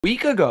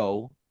week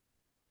ago,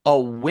 a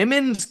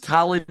women's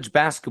college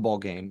basketball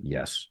game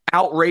Yes.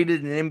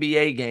 outrated an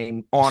NBA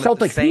game on at the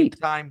Celtic same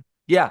Heat. time.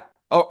 Yeah,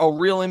 a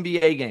real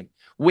NBA game,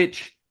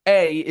 which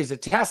is a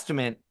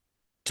testament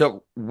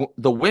to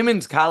the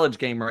women's college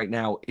game right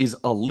now is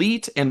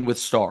elite and with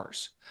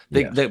stars.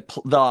 Yes.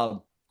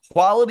 The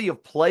quality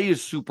of play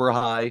is super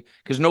high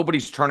because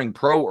nobody's turning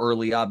pro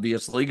early,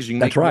 obviously, because you can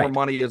That's make more right.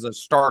 money as a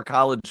star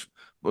college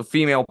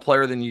female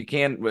player than you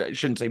can. I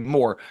shouldn't say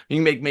more. You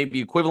can make maybe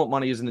equivalent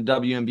money as in the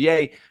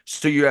WNBA.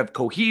 So you have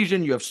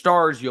cohesion, you have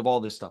stars, you have all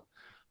this stuff.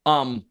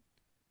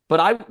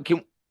 But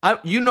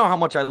you know how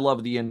much I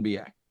love the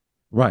NBA.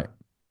 Right.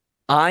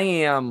 I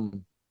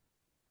am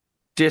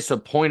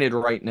disappointed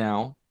right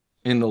now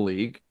in the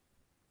league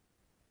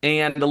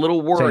and a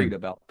little worried Same.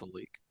 about the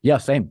league. Yeah,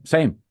 same.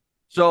 Same.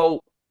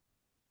 So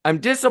I'm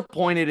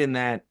disappointed in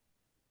that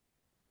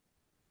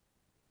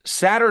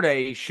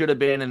Saturday should have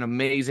been an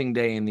amazing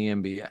day in the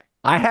NBA.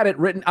 I had it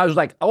written. I was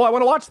like, oh, I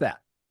want to watch that.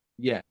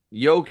 Yeah,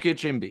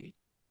 Jokic, Embiid.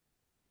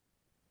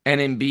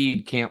 And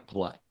Embiid can't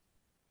play.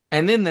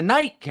 And then the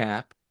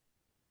nightcap,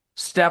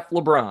 Steph,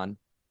 LeBron,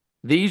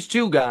 these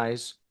two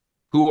guys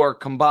who are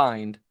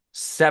combined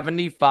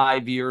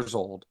 75 years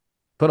old.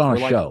 Put on a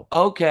We're like, show.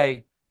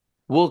 okay,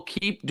 we'll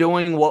keep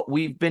doing what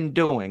we've been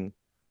doing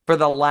for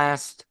the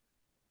last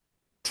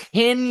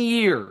 10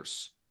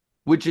 years,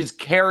 which is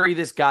carry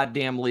this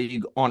goddamn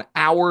league on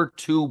our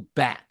two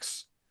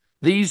backs.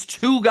 These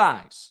two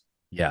guys.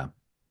 Yeah.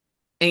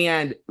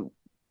 And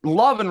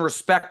love and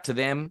respect to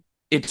them.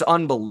 It's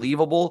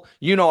unbelievable.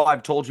 You know,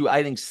 I've told you,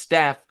 I think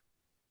Steph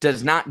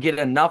does not get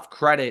enough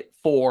credit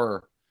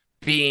for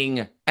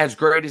being as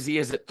great as he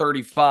is at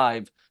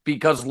 35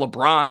 because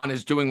LeBron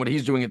is doing what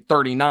he's doing at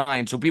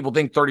 39. So people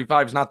think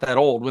 35 is not that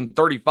old when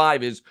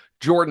 35 is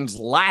Jordan's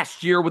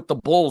last year with the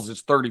Bulls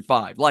is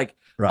 35. Like,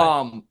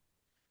 right.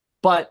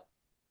 But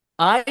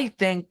I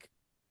think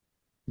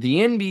the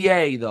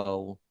NBA,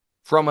 though,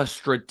 from a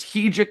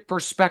strategic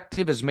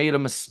perspective, has made a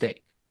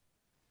mistake,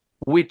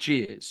 which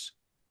is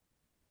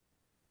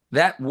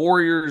that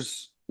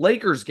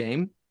Warriors-Lakers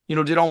game,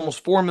 did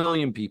almost 4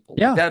 million people.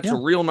 Yeah. That's yeah.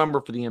 a real number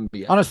for the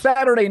NBA. On a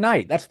Saturday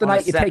night. That's the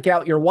night you take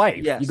out your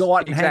wife. Yes, you go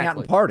out and exactly. hang out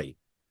and party.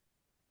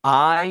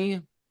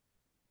 I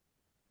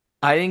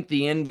think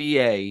the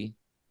NBA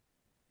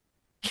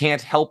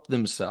can't help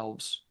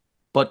themselves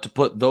but to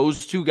put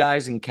those two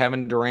guys and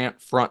Kevin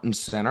Durant front and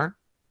center.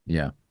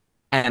 Yeah.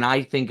 And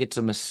I think it's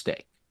a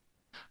mistake.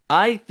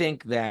 I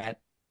think that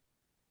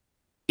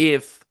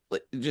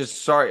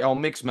I'll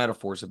mix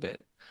metaphors a bit.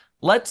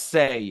 Let's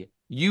say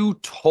you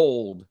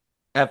told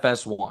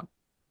FS1,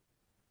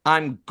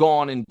 I'm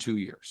gone in 2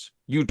 years.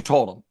 You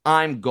told them,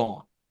 I'm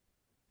gone.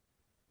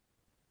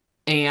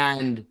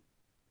 And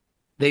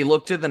they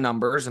looked at the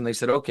numbers and they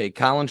said, okay,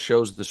 Colin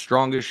show's the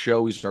strongest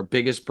show. He's our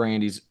biggest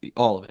brand. He's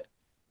all of it.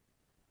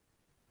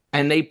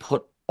 And they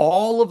put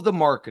all of the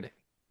marketing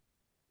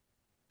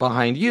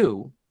behind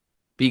you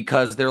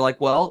because they're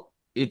like, well,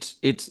 it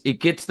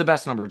gets the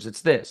best numbers.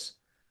 It's this.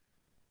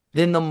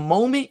 Then the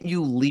moment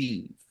you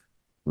leave,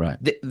 right,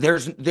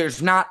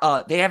 there's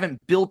not they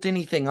haven't built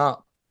anything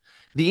up.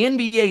 The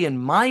NBA, in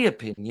my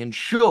opinion,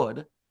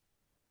 should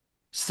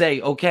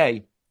say,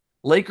 okay,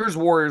 Lakers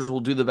Warriors will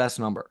do the best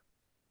number.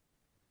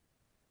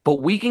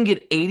 But we can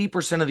get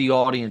 80% of the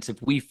audience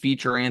if we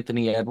feature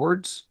Anthony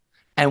Edwards.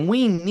 And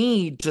we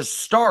need to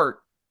start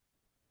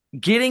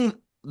getting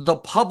the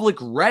public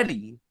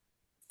ready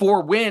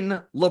for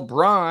when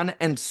LeBron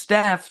and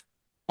Steph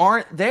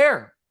aren't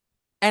there.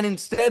 And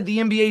instead, the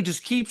NBA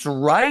just keeps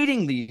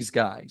riding these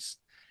guys.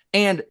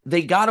 And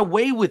they got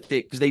away with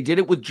it because they did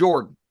it with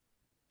Jordan.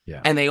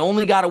 Yeah. And they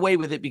only got away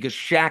with it because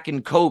Shaq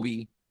and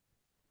Kobe,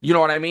 you know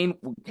what I mean,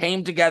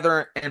 came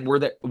together and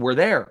were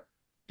there.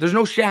 There's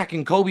no Shaq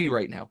and Kobe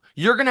right now.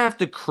 You're going to have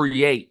to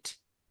create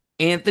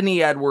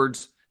Anthony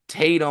Edwards,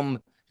 Tatum,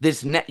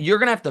 you're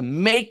going to have to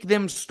make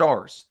them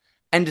stars.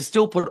 And to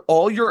still put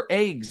all your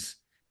eggs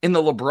in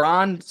the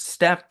LeBron,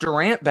 Steph,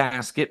 Durant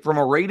basket from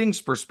a ratings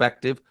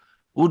perspective,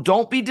 well,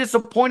 don't be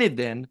disappointed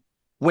then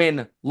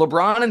when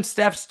LeBron and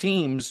Steph's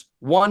teams,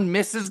 one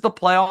misses the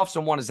playoffs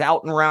and one is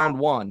out in round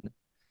one.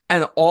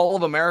 And all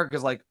of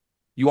America's like,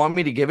 you want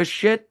me to give a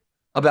shit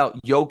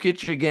about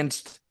Jokic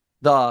against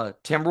the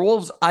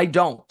Timberwolves? I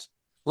don't.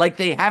 Like,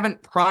 they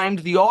haven't primed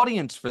the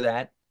audience for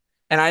that.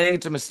 And I think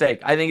it's a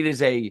mistake. I think it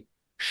is a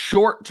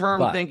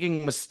short-term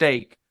thinking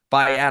mistake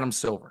by Adam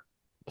Silver.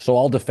 So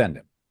I'll defend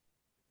him.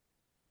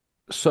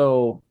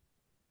 So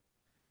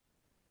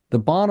the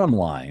bottom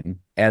line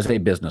as a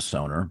business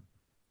owner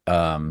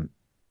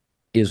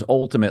is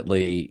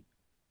ultimately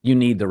you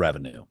need the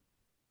revenue.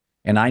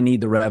 And I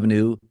need the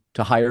revenue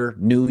to hire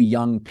new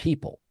young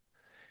people.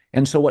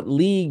 And so the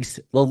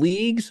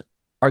leagues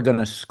are going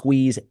to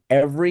squeeze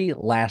every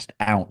last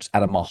ounce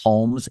out of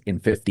Mahomes in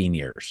 15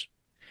 years.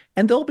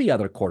 And there'll be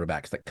other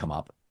quarterbacks that come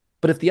up.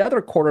 But if the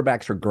other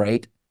quarterbacks are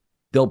great,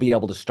 they'll be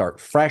able to start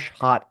fresh,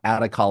 hot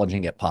out of college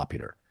and get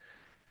popular.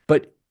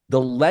 But the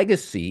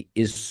legacy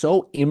is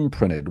so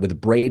imprinted with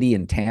Brady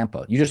in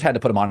Tampa. You just had to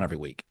put him on every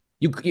week.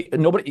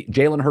 Nobody,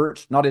 Jalen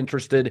Hurts, not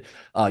interested.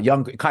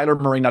 Young Kyler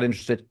Murray, not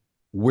interested.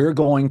 We're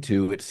going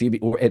to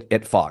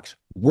at Fox.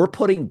 We're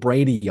putting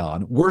Brady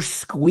on. We're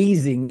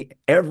squeezing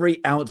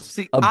every ounce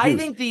of I juice.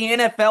 think the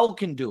NFL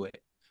can do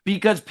it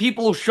because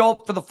people show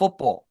up for the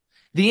football.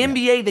 The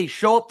NBA, they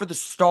show up for the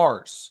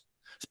stars,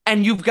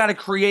 and you've got to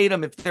create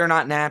them if they're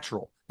not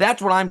natural.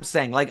 That's what I'm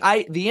saying.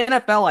 The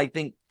NFL, I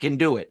think, can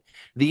do it.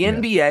 The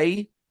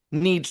NBA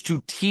needs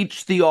to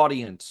teach the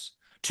audience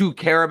to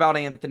care about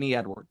Anthony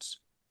Edwards.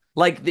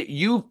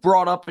 You've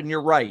brought up, and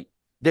you're right.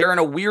 They're in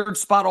a weird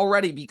spot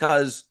already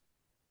because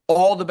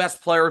all the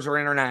best players are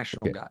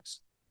international guys.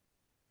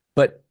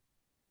 But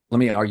let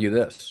me argue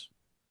this.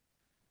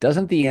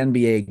 Doesn't the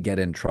NBA get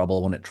in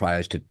trouble when it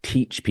tries to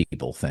teach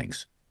people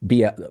things?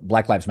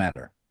 Black Lives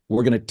Matter.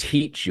 We're going to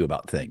teach you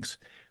about things.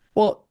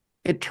 Well,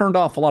 it turned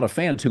off a lot of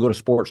fans who go to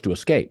sports to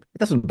escape. It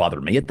doesn't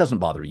bother me. It doesn't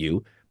bother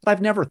you. But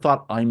I've never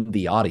thought I'm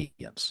the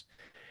audience.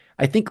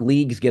 I think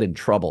leagues get in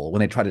trouble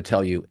when they try to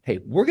tell you, hey,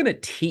 we're going to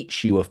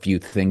teach you a few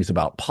things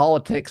about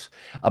politics,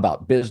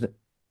 about business.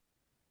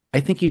 I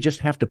think you just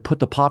have to put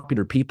the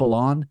popular people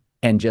on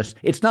and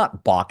it's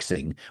not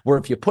boxing where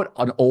if you put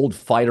an old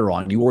fighter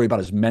on, you worry about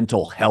his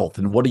mental health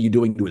and what are you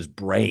doing to his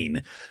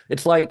brain.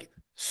 It's like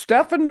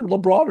Steph and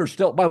LeBron are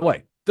still, by the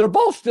way, they're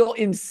both still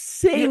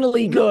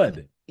insanely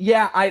good.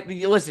 Yeah,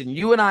 listen,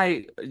 you and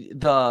I,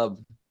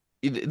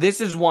 this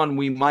is one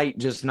we might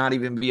just not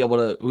even be able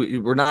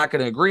to, we're not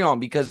going to agree on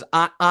because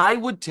I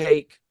would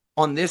take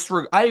on this.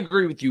 I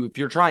agree with you. If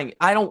you're trying,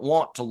 I don't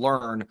want to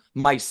learn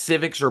my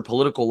civics or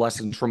political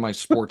lessons from my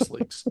sports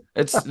leagues.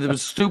 It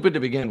was stupid to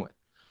begin with.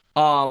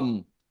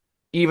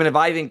 Even if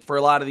I think for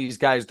a lot of these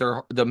guys,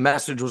 the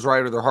message was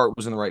right or their heart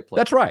was in the right place.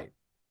 That's right.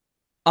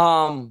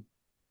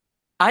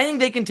 I think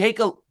they can take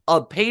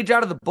a page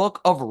out of the book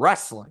of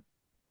wrestling.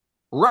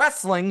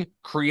 Wrestling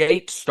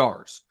creates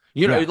stars.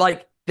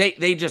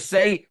 They just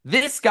say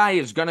this guy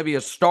is going to be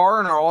a star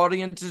and our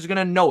audience is going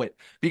to know it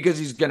because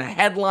he's going to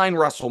headline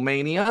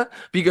WrestleMania,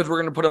 because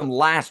we're going to put him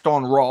last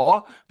on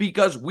Raw,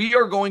 because we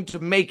are going to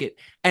make it.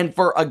 And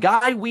for a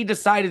guy we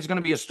decide is going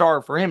to be a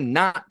star, for him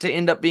not to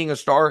end up being a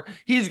star,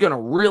 he's going to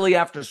really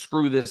have to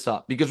screw this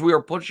up because we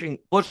are pushing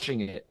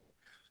it.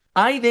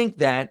 I think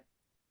that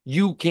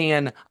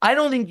I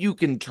don't think you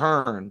can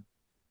turn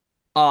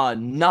a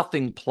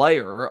nothing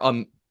player,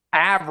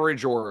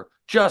 average or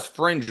just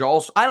fringe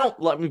also.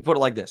 Let me put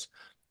it like this.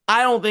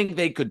 I don't think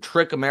they could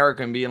trick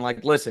America and being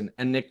like, listen,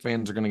 and Knicks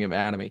fans are going to get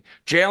mad at me.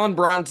 Jalen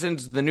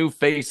Brunson's the new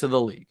face of the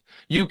league.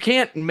 You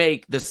can't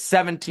make the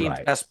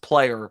 17th best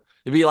player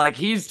to be like,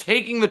 he's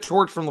taking the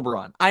torch from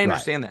LeBron. I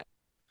understand that.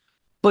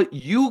 But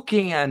you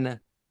can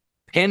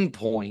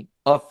pinpoint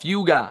a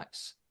few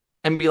guys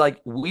and be like,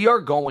 we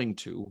are going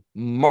to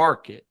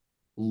market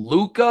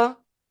Luka,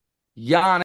 Giannis,